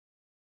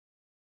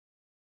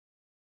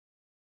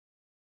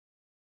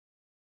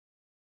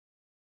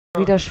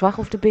wieder schwach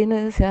auf die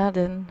Beine ist, ja,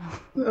 dann.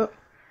 Ja.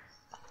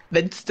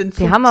 Wenn's denn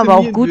Die haben aber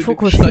auch gut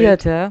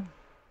fokussiert, ja.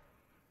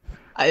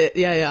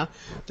 Ja, ja,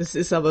 das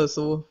ist aber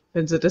so.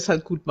 Wenn sie das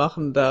halt gut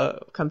machen,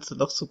 da kannst du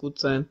doch so gut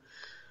sein.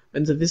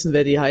 Wenn sie wissen,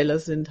 wer die Heiler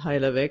sind,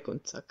 Heiler weg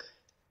und zack.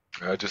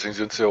 Ja, deswegen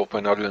sind sie ja auch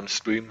bei Nadel im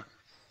Stream.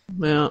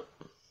 Ja.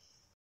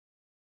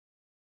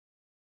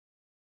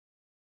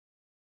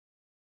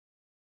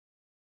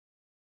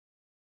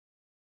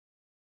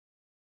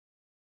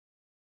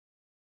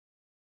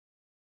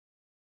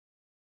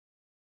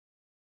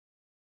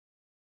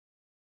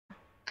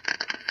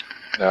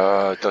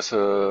 Ja, dass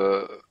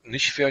sie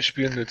nicht fair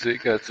spielen, das sehe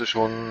ich jetzt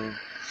schon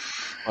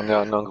an der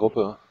anderen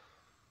Gruppe.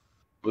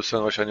 Wirst du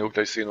dann wahrscheinlich auch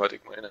gleich sehen, was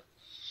ich meine.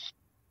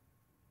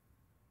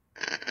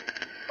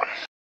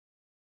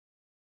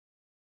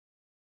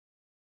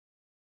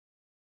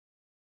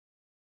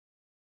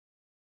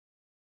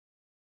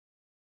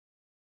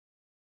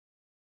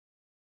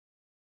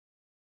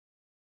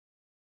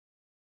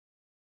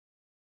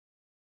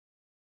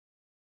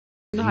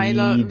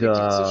 Heiler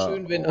wirklich so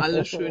schön, wenn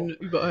alle schöne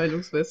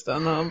Überheilungsweste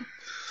anhaben.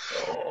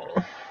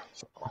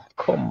 Oh,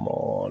 come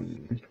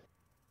on.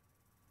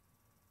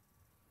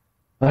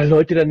 Ah,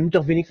 Leute, dann nimmt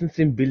doch wenigstens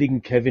den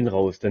billigen Kevin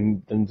raus.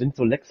 Dann sind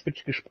so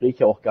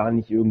Leg-Switch-Gespräche auch gar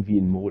nicht irgendwie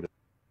in Mode.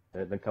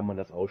 Dann kann man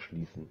das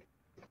ausschließen.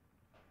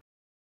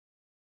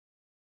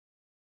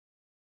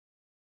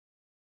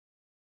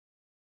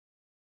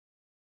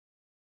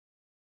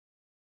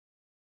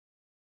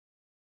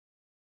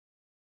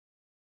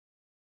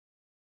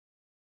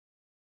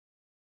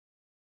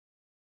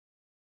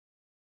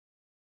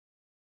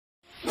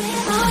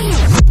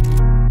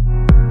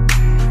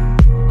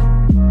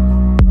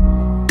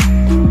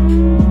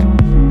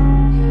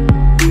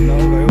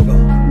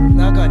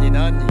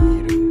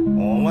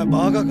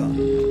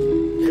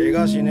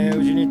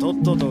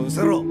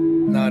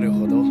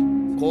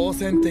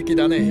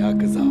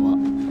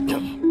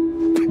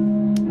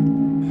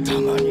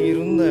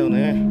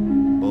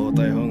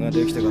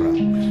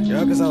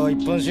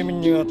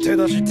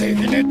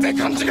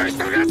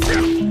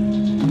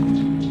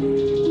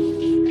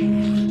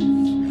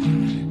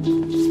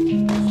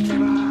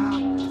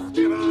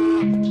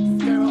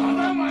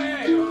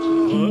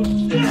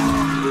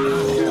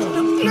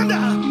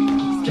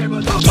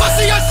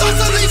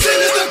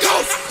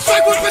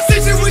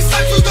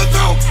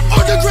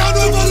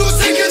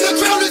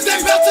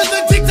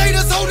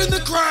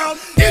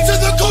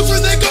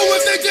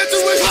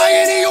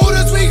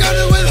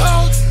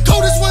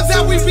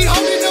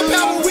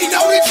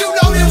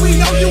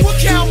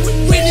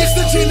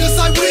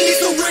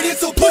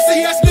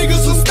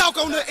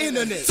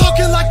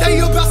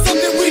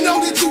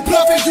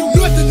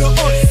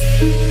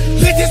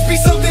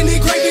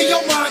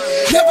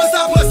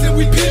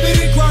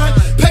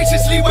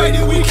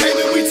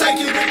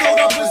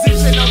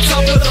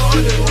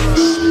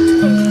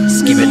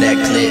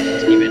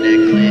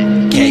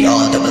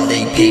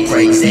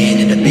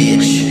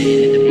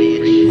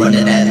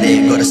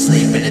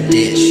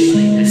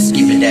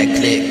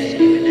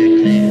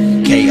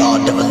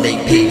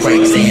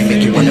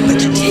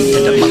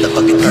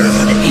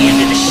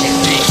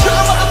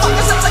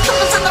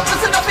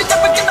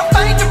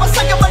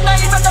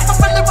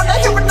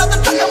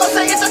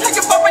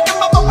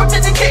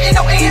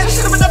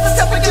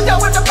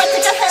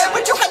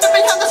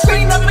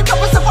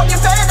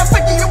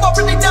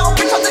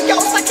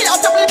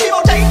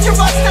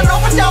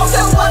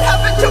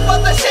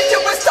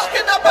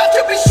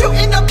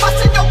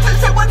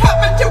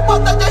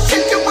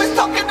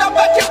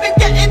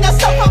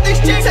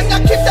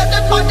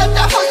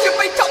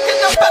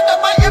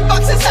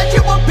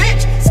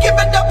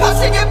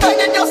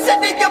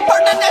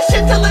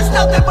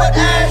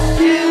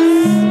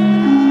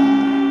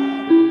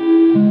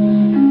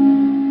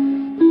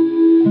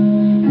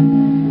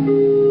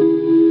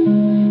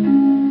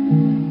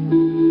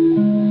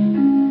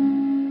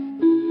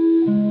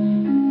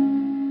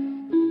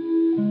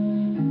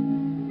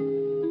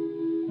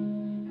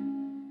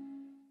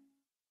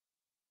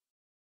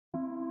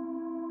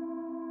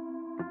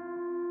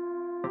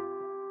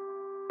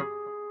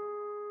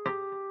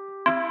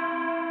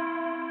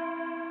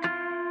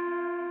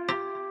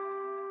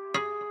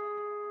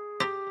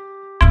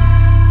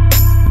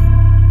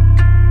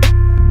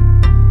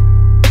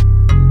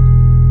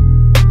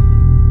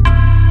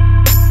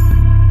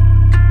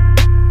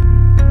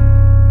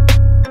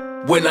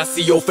 When I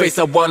see your face,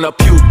 I wanna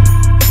puke.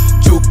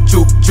 Juke,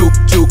 juke,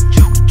 juke,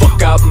 juke.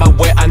 Fuck out my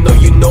way, I know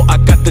you know I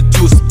got the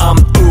juice, I'm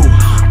through.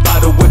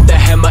 Bottle with the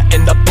hammer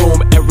and the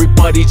boom.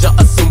 Everybody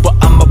just assume, but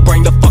I'ma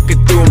bring the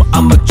fucking doom.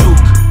 I'ma juke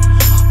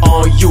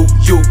on you,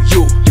 you,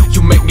 you.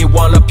 You make me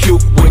wanna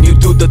puke when you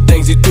do the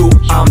things you do,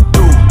 I'm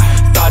through.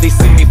 Thought he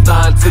see me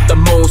flying to the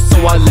moon,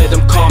 so I let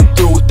him come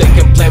through. They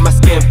can play my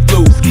skin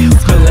blue.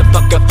 Feeling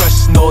fucking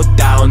fresh, no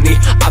downy.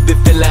 I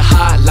been feeling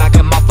hot like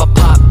I'm off a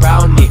pop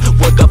brownie.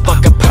 With a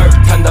fucking perk,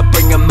 time to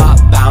bring him my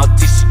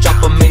bounty. She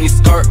drop a mini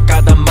skirt,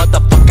 got a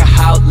motherfucker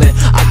howling.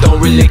 I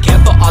don't really care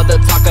for all the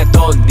talk, I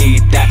don't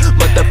need that.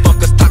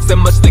 Motherfuckers talk so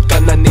much, they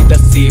gonna need a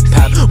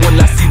CPAP. When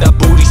I see that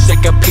booty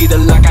shake a Peter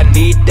like I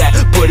need that.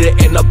 Put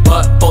it in the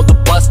butt for the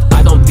bust,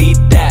 I don't need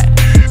that.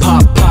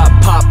 Pop, pop,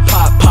 pop,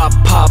 pop, pop,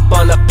 pop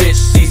on a bitch,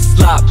 she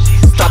slop.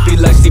 Sloppy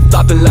like she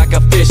flopping like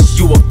a fish,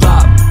 you a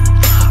flop.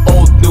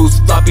 Old news,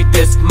 floppy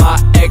disk, my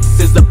ex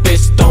is a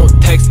bitch. Don't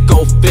text,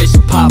 go fish.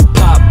 Pop,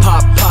 pop,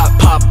 pop, pop,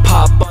 pop,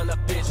 pop on a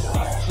bitch,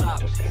 she slop.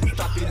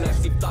 Sloppy like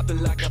she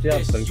flopping like a Ja,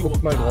 fish, dann you a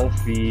guckt mal drauf,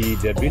 flop. wie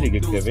der billige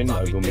Kevin,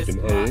 also mit dem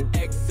L,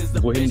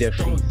 wohin der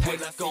schießt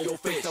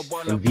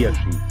und wie er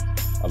schießt.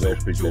 Aber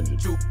er spielt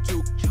Legend.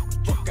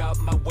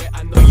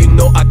 You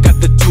know I got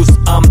the juice,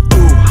 I'm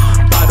through.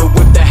 Bottle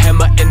with the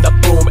hammer and the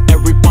boom.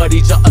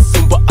 Everybody just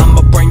assume, but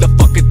I'ma bring the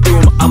fucking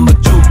doom. I'm a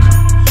juke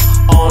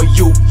on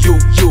you.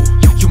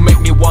 You make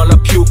me wanna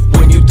puke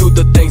when you do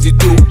the things you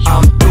do.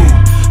 I'm through.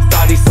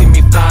 Thought he see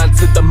me flying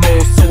to the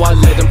moon, so I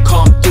let him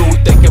come through.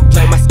 They can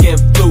play my skin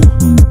flu.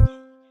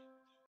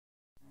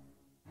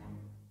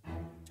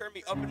 Turn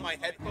me up in my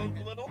headphones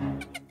a little.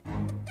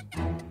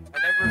 I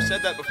never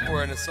said that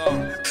before in a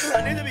song.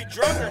 I need to be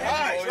drunk or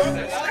high.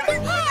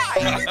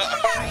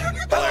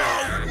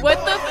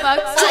 What the fuck,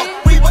 son?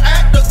 We were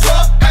at the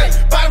club, ayy.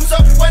 Bottoms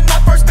up when I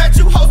first met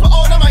you, hoes were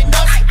all on my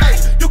nuts,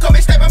 ayy. You call me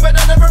statement, but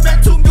I never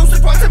meant to.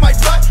 Music runs in my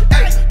blood,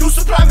 ayy. You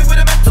supply me with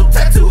a mental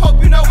tattoo,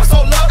 hope you know what's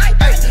all love,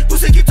 ayy.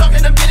 Pussy keep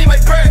talking, I'm getting my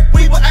bread.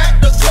 We were at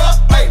the club,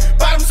 ayy.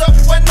 Bottoms up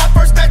when I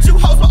first met you,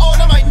 hoes were all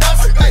on my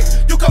nuts,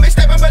 ayy. You call me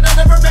statement, but I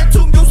never meant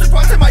to. Music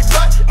runs in my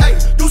blood,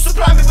 ayy. You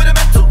supply me with a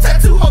mental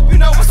tattoo, hope you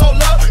know what's all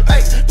love,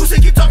 ayy. Pussy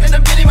keep talking,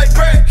 I'm getting my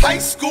bread. High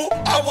school,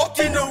 I walked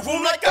in the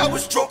room like I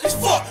was drunk as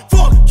fuck.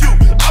 Fuck you,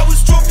 I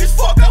was drunk as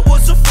fuck. I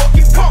was a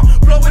fucking punk,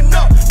 blowing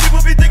up.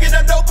 People be thinking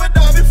I know, but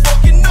I've been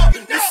fucking up.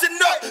 Listen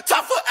up,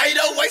 time for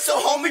 808, so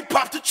homie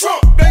pop the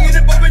trunk. Banging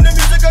and bumping the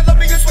music, I love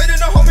me and sweating.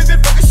 The homie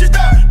been fucking shit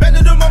up. Back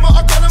to the mama,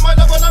 I call her my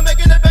love while I'm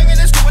making it banging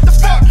and screw what the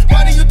fuck.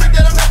 Why do you think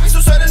that I'm happy so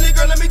suddenly,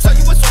 girl? Let me tell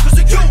you what's up,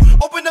 cause of you.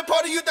 Open the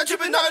party, you thought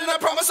you've been hiding.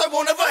 I promise I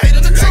won't ever hate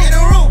on the truth. In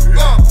the room,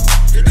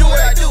 to do what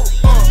I do.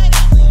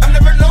 I'm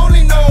never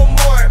lonely no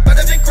more, but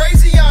I've been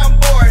crazy, I'm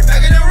bored.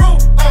 Back in the room,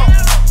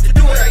 to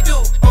do what I do.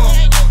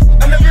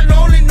 I'm never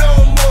lonely no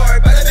more,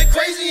 but I've been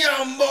crazy,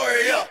 I'm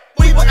bored. Yeah.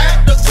 We were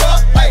at the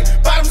club, ayy.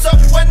 Bottoms up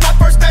when I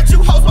first met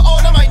you, hoes were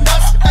all on my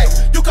nuts,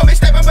 ayy. You call me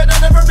statement, but I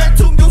never meant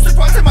to. Music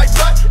runs in my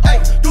blood,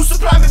 ayy. You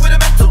supply me with a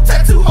mental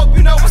tattoo, hope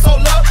you know what's all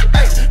love,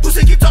 ayy.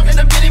 Pussy keep talking,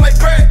 I'm getting my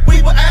bread.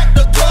 We were at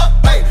the club,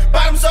 ayy.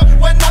 Bottoms up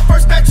when I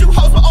first met you,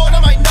 hoes were all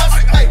on my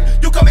nuts, ayy.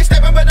 You call me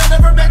statement, but I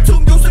never meant to.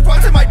 Music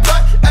runs in my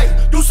blood,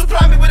 ayy. You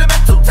supply me with a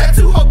mental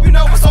tattoo, hope you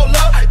know what's all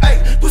love,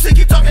 ayy. Pussy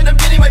keep talking, I'm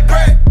getting my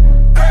bread.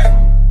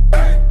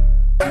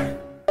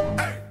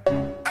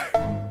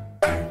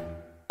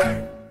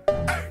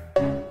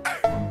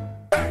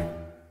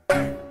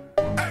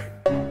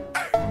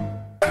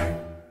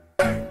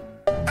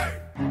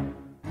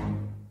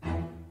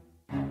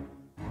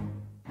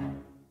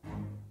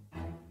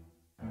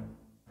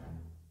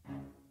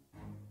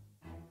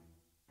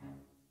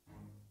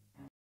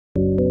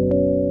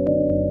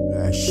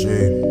 Black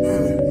sheep,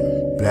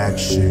 black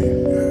sheep,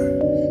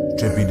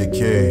 drippy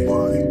decay,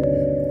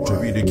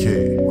 drippy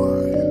decay.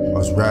 I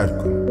was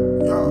radical,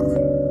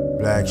 yeah.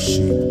 Black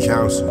sheep,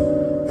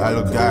 counsel,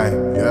 hello guy,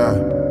 yeah.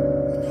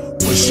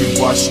 When she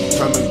watch, she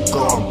come and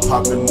go. I'm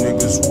popping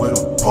niggas with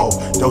a pole.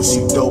 Don't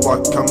see dope, I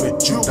come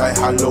at you like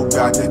hollow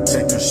God to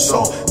take your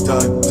soul.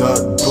 Duck,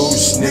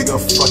 goose, nigga,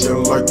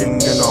 fucking lurking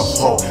in a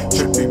hole.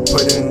 Trippy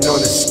putting on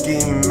a ski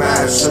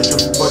mask,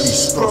 searching for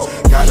these scrolls.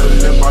 Gotta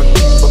let my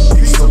keep a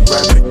piece of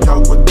rabbit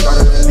out without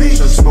a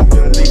leash.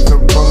 Smoking leaf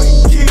and rolling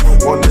key.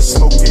 Wanna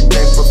smoke it,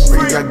 ain't for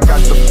free. I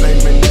got the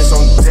flame and it's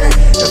on deck.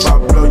 If I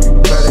blow, you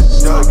better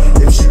duck.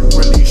 If she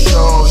really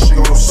show, she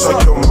gon'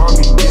 suck your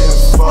mommy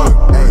getting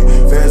fucked. Ay,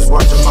 fans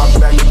watching my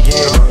back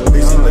again.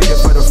 Busy looking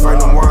for the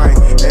final wine.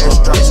 Air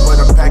strikes for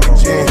the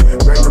packaging.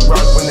 Break the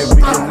rock when they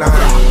realign.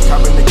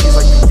 Copping the keys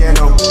like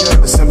piano.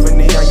 The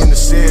symphony I in the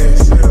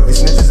sears.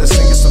 These niggas that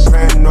sing a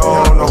soprano.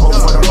 On the whole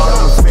for the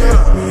modern affair.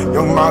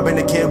 Young mob and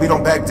the kid, we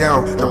don't back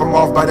down. Drop him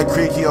off by the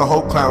creek, he a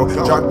whole clown.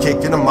 Drop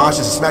kick in the mosh,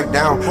 just smack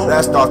down.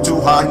 Last off too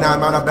high, now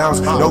I'm out of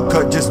bounds. No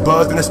cut, just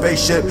buzzed in a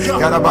spaceship.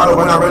 Got a bottle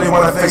when I really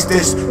wanna face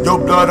this. Your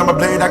blood on my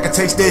blade, I can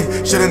taste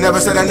it. Should've never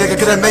said that nigga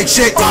couldn't make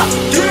shit.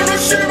 You don't know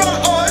shit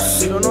about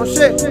us. You don't know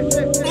shit.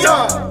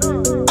 Yeah.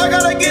 I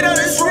gotta get out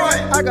of this rut.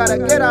 I gotta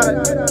get out of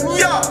it.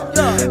 Yeah.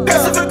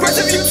 Passive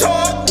aggressive, you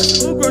talk.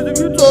 Aggressive,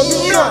 you talk.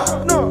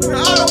 Yeah. No.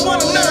 I don't want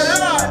none of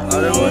that.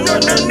 I don't want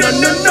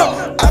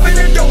No. I've been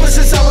a doper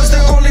since I was the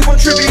only one.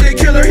 Trippy the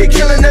killer, he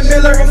killing that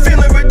Miller. I'm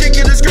feeling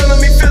ridiculous, girl,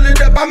 let me fill it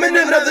up. I'm in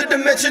another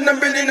dimension, I'm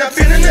really not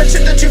feeling that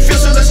shit that you feel,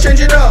 so let's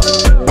change it up.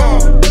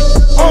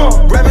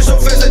 Rapping so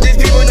fast that these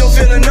people don't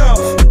feel enough.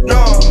 No.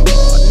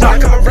 I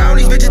come around,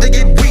 these bitches, they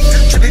get weak.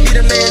 Trippy be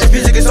the man, this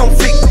music is on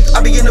fleek.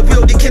 I be in the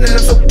wheel, they killing,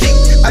 I'm so geek.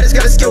 I just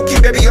got a skill key,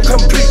 baby, I'm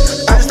complete.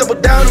 I just double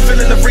down, I'm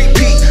feeling the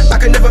repeat. I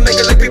can never make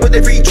it like people,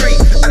 they retreat.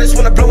 I just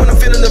wanna blow and I'm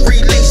feeling the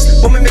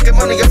release. When we making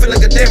money, I feel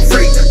like a damn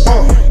freak.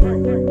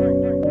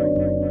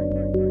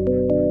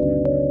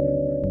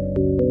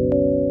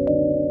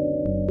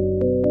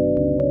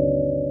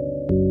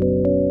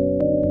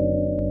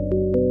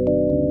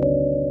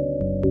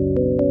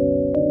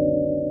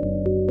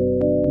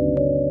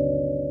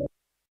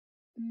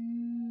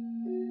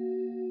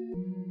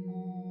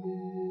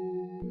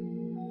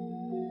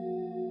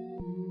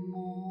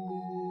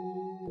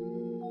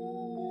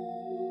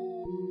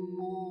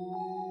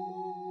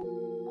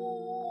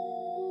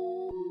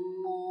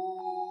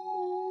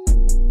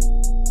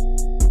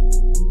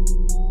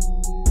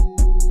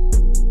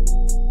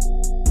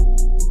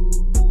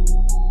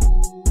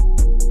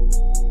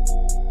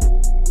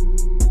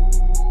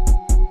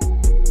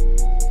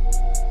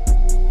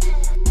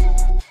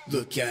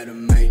 Look at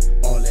them, mate.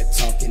 All that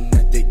talking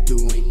that they do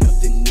ain't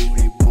nothing new.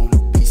 They wanna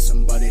be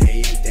somebody they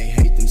ain't. They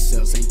hate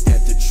themselves, ain't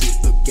that the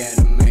truth? Look at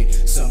them, mate.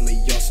 Some of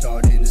y'all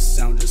starting to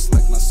sound just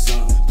like my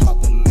son.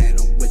 Papa man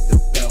up with the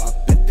bell. I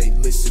bet they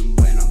listen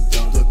when I'm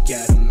done. Look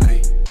at them,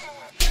 mate.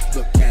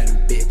 Look at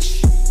them,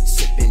 bitch.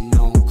 Sipping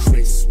on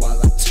Chris while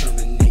I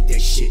terminate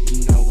that shit.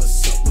 You know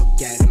what's up?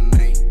 Look at them,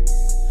 mate.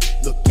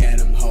 Look at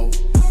them, ho.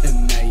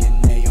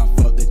 M-A-N-A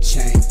off of the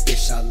chain.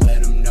 Bitch, I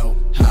let them know.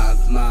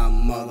 Hive my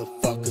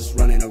motherfuckers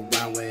running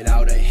around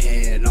without a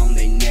head on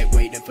their neck,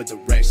 waiting for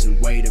direction,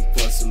 waiting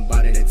for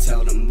somebody to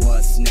tell them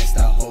what's next.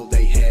 I hold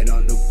their head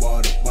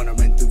underwater,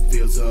 wandering through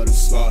fields of the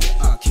slaughter.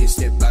 I can't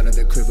step out of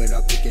the crib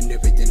without thinking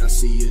everything I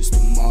see is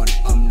tomorrow.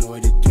 I'm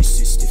Noid at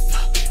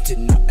 365, did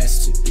not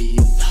ask to be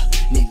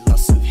alive. Need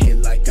lots of hit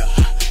like a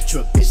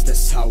drug bitch,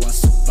 that's how I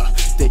survive.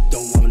 They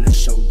don't wanna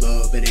show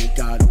love, it ain't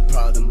got a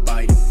problem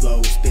biting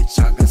flows. Bitch,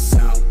 I got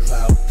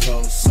SoundCloud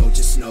Pro, so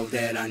just know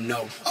that I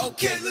know.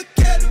 Okay, look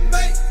at him,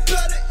 mate.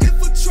 Better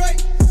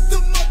infiltrate the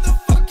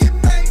motherfucking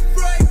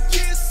mainframe.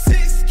 Yeah,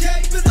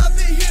 6K, but I've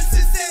been here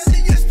since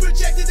aliens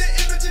projected the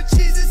image of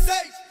Jesus'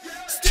 age.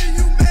 Still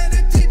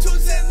humanity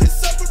towards endless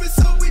suffering,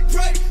 so we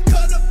pray.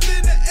 Caught up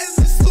in the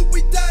endless loop,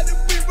 we died and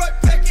we right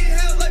back in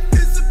hell. Life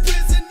is a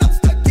prison, I'm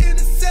stuck in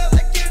a cell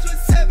like Android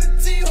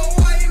 17.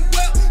 Oh, I ain't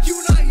well, you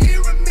not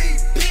hearing me,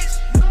 bitch.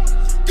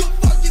 Go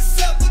fuck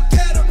yourself, look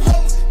at them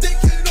hoes. They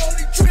can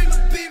only dream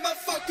of being my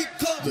fucking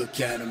clone.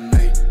 Look at them,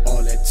 mate.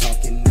 All that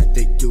talking that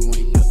they do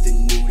ain't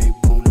nothing new. They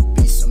wanna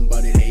be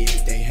somebody they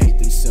ain't. They hate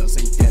themselves,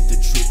 ain't that the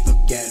truth?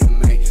 Look at them,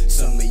 mate.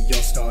 Some of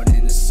y'all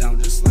starting to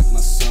sound just like my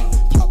son.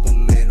 Papa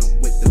man up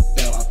with the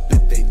bell. I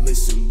bet they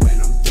listen when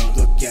I'm done.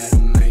 Look at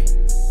them, mate.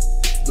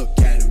 Look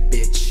at them,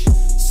 bitch.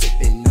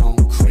 Sipping on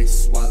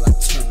Chris while I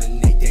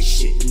terminate that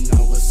shit. You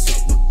know what's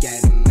up? Look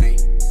at them,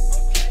 mate.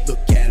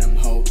 Look at them,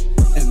 ho.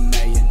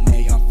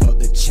 M-A-N-A off of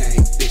the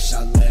chain. Bitch,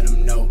 I let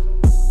them know.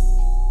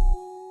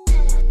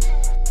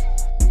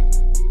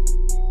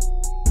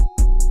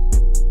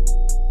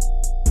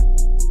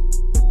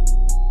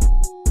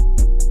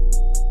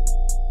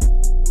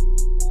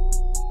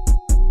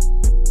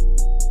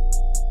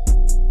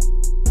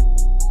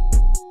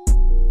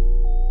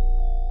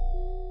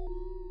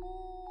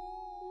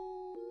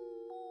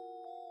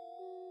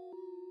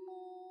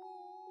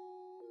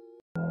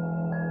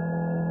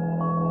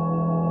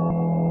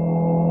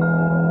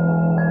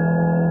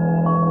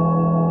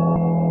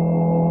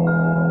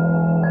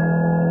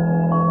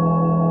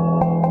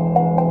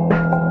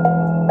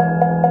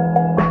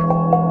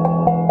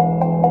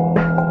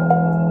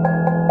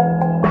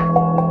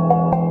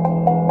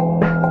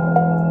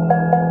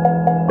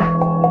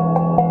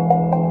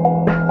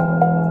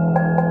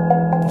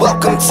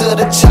 Welcome to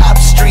the Chop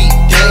Street,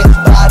 dead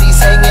bodies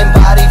hanging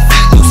by their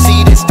feet. You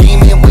see this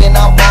demon when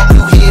I walk,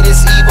 you hear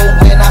this evil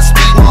when I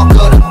speak. Mark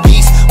of the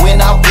beast, when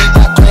I reap,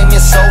 I claim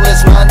your soul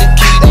is mine to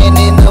keep. And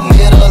in the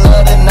middle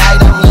of the night,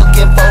 I'm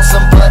looking for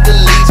some blood to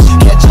leech.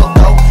 Catch your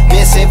throat,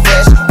 missing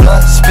fresh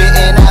blood,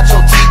 spitting out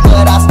your teeth.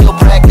 But I still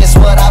practice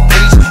what I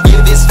preach.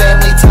 Give his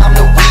family time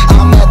to weep.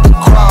 I'm at the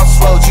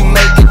crossroads, you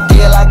make a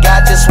deal, I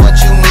got just what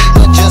you need.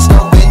 But just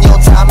know when your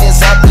time is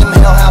up, them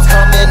hellhounds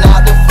coming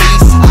out to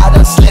feast. I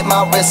done slit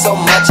my wrist so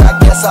much, I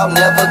guess I'll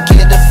never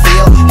get the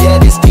feel. Yeah,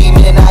 this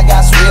demon I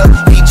got's real,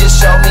 he just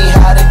showed me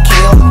how to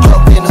kill.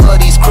 Cloaked in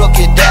hoodies,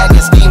 crooked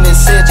daggers, demon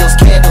sigils,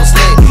 candles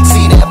lit.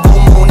 See that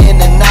full moon in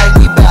the night,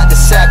 we bout to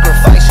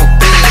sacrifice your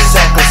bitch.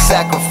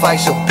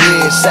 Sacrifice your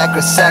bitch,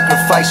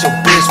 sacrifice your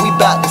bitch. We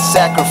bout to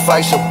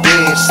sacrifice your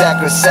bitch,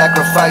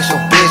 sacrifice your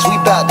bitch. We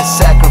bout to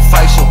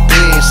sacrifice your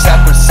bitch,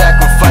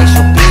 sacrifice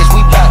your bitch.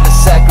 We bout to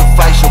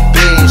sacrifice your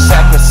bitch,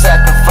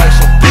 sacrifice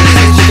your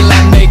bitch. Looking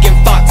like Megan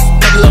Fox,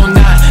 009.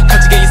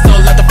 Conjugate your soul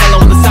like the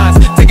follow on the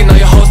signs. Taking all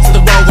your hoes to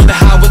the road with the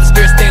high, with the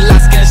spirit stay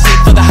lost, getting shit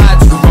for the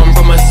hides. You run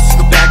from us,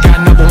 go back, I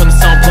know, but when the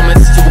sun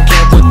plummets, you will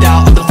camp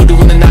without other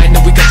voodoo in the night.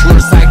 No, we got you on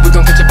the side, we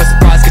gon' catch you by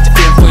surprise, get you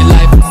feeling for your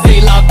life.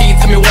 Say la vie,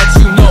 tell me what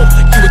you know.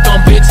 You a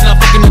dumb bitch, and I'm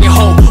fucking on your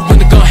hoe. When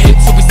the gun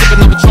hits, so we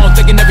sipping on Patron,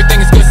 thinking everything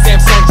is good.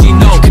 Samsung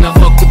Gino, you cannot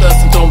fuck with us,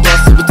 and don't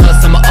rust it with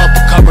us. I'm a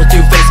uppercut,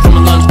 through face from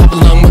a lunge, pop a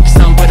lung, with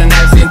some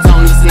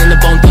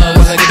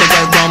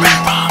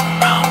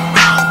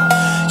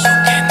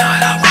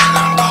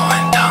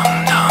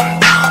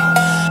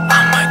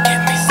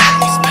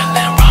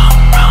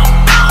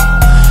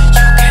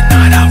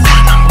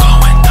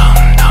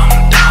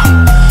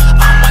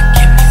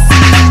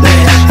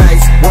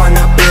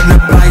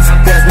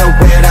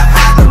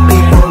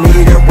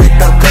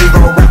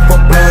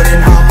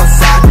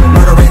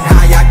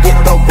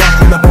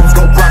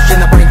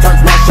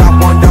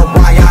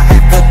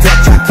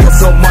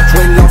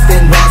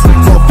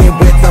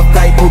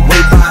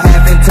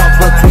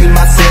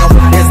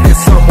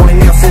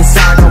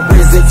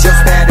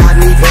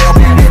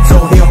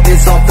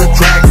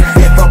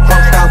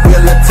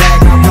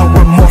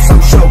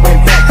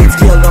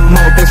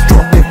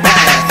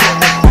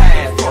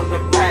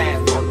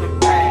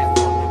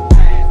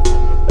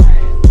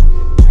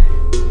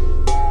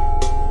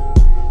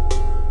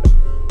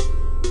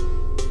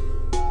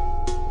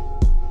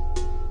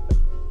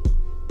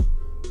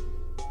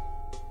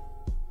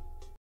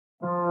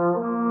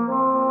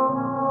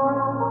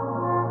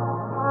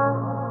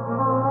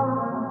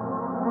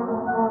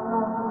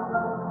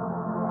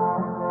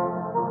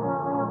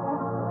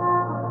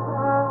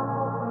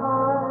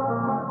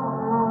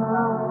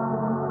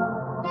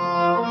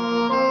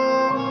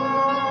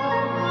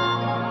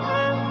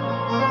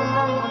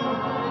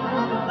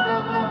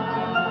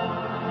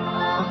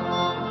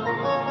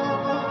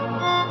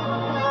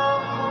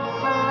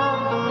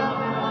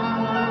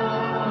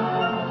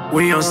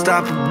We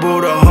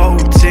unstoppable, the whole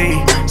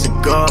team to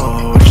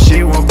go. If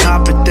she won't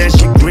pop it, then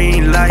she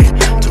green light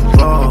to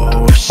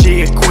roll. If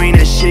she a queen,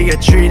 then she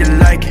get treated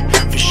like it,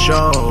 for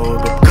sure.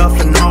 But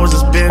cuffin' hoes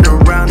has been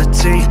around the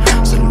team,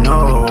 so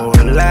no.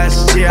 And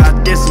last year I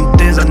did some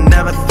things I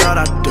never thought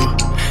I'd do.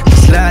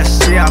 This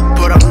last year I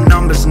put up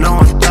numbers no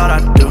one thought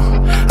I'd do.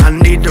 I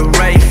need the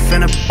Wraith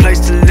and a place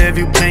to live,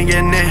 you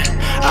pingin' in.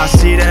 I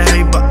see the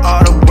hate, but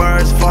all the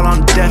words fall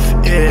on deaf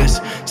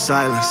ears.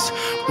 Silence,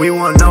 we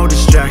want no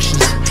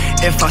distractions.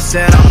 If I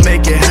said I'll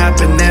make it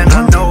happen, then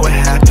I know it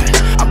happened.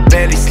 I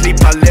barely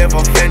sleep, I live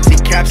on fancy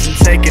caps and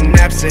taking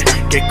naps and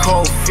get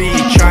cold feet,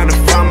 trying to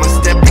find my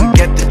step and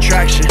get the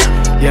traction.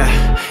 Yeah,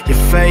 your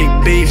fake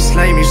beefs,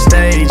 lame, you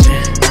staging.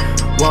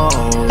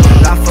 Whoa,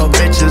 I fuck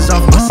bitches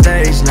off my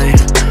stage name.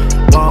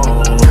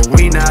 Whoa,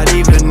 we not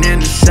even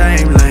in the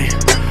same lane.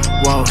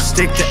 Whoa,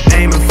 stick to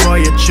aiming for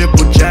your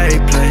Triple J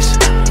place.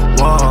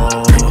 Whoa,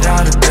 they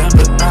doubted them,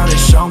 but now they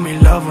show me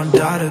love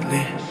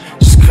undoubtedly.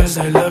 Cause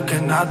they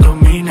looking out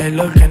don't mean they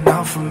looking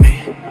out for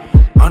me.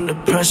 Under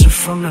pressure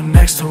from the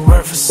next to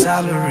work for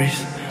salaries.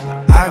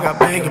 I got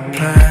bigger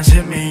plans,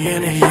 hit me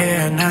in a year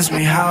and ask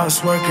me how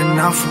it's working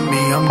out for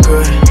me. I'm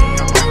good,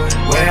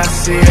 way I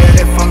see it.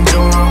 If I'm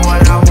doing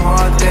what I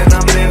want, then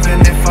I'm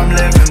living. If I'm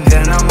living,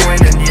 then I'm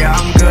winning. Yeah,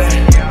 I'm good,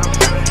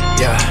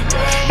 yeah.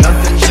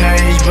 Nothing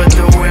changed but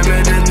the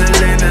women and the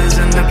linens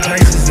and the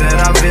places that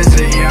I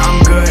visit. Yeah, I'm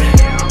good,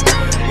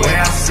 way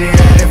I see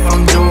it. If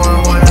I'm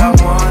doing what I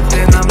want,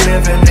 then I'm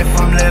living. If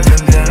I'm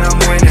living, then I'm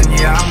winning.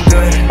 Yeah, I'm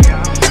good.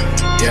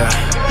 Yeah,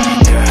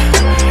 yeah,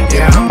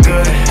 yeah, I'm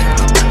good.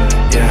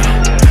 Yeah,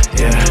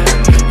 yeah,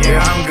 yeah,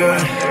 I'm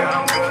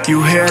good.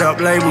 You hit up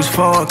labels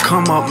for a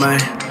come up, man.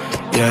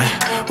 Yeah,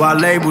 while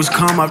labels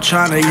come up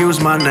trying to use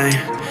my name.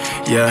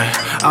 Yeah,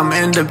 I'm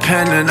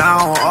independent, I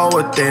don't owe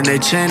a thing. They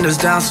chained us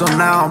down, so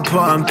now I'm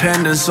putting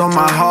pendants on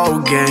my whole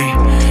game.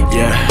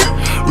 Yeah,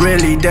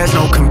 really there's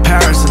no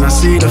comparison. I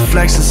see the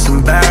flex, it's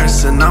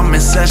embarrassing. I'm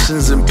in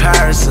sessions in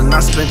Paris and I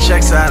spend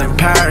checks out in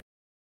Paris.